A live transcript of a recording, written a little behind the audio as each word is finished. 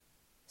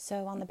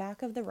So, on the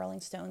back of the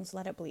Rolling Stones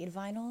Let It Bleed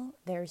vinyl,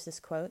 there's this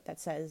quote that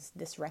says,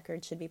 "This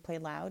record should be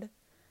played loud."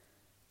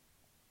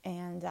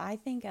 And I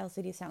think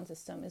LCD Sound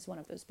System is one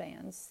of those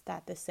bands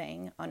that this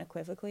saying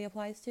unequivocally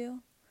applies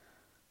to.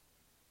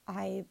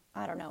 I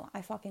don't know.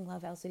 I fucking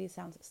love LCD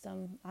Sound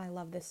System. I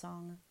love this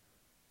song.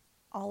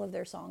 All of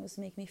their songs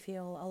make me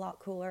feel a lot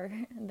cooler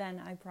than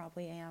I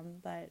probably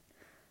am, but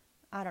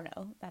I don't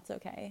know. That's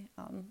okay.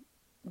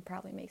 It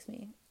probably makes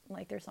me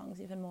like their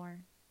songs even more.